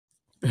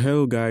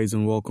Hello guys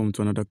and welcome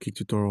to another quick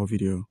tutorial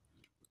video.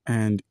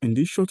 And in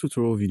this short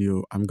tutorial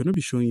video, I'm going to be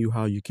showing you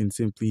how you can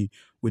simply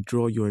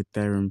withdraw your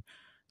Ethereum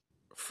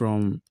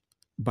from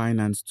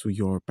Binance to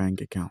your bank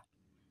account.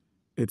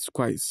 It's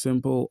quite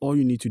simple. All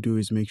you need to do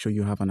is make sure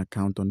you have an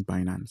account on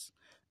Binance.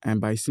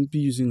 And by simply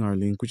using our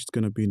link, which is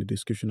going to be in the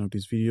description of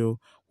this video,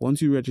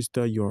 once you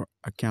register your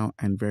account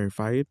and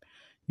verify it,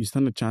 you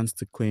stand a chance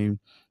to claim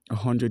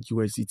 100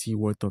 USDT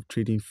worth of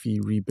trading fee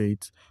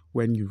rebates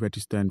when you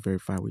register and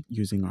verify with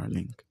using our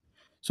link.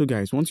 So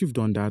guys, once you've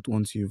done that,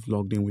 once you've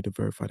logged in with a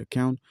verified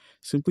account,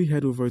 simply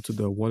head over to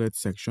the wallet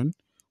section,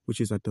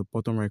 which is at the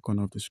bottom right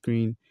corner of the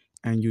screen,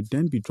 and you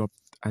then be dropped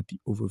at the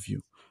overview,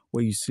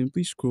 where you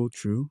simply scroll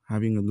through,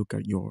 having a look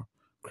at your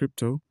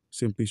crypto,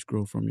 simply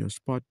scroll from your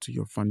spot to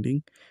your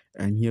funding,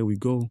 and here we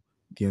go,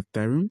 the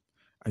Ethereum.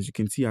 As you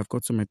can see, I've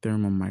got some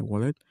Ethereum on my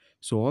wallet.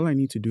 So all I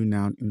need to do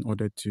now in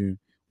order to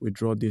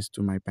withdraw this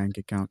to my bank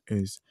account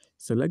is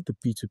select the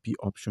P2P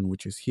option,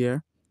 which is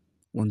here.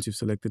 Once you've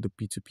selected the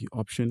P2P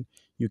option,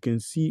 you can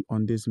see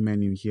on this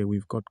menu here,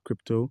 we've got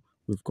crypto,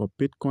 we've got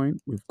Bitcoin,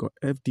 we've got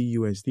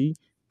FDUSD,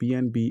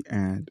 BNB,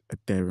 and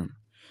Ethereum.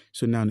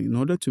 So now in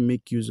order to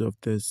make use of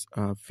this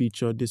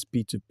feature, this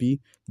P2P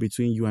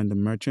between you and the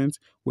merchant,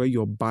 where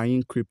you're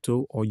buying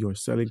crypto or you're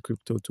selling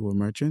crypto to a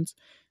merchant,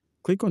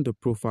 click on the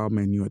profile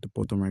menu at the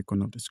bottom right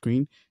corner of the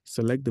screen,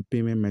 select the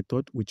payment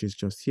method, which is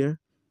just here.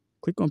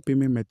 Click on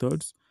payment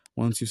methods.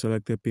 Once you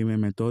selected payment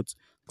methods,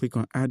 click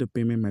on add a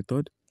payment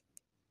method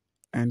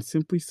and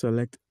simply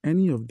select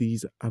any of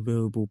these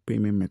available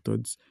payment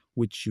methods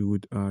which you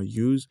would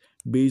use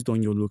based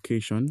on your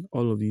location.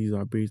 All of these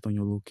are based on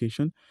your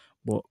location,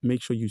 but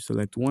make sure you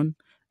select one.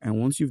 And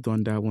once you've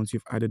done that, once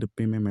you've added the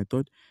payment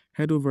method,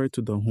 head over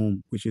to the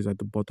home, which is at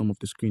the bottom of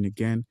the screen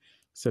again.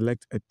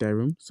 Select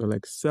Ethereum,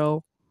 select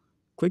sell,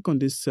 click on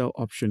this sell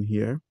option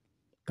here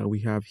that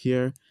we have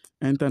here,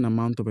 enter an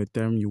amount of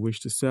Ethereum you wish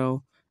to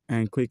sell,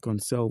 and click on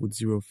sell with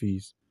zero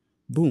fees.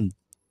 Boom.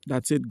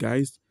 That's it,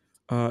 guys.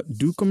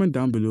 Do comment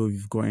down below if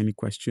you've got any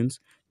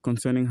questions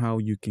concerning how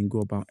you can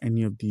go about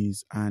any of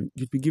these, and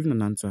you'd be given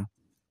an answer.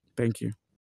 Thank you.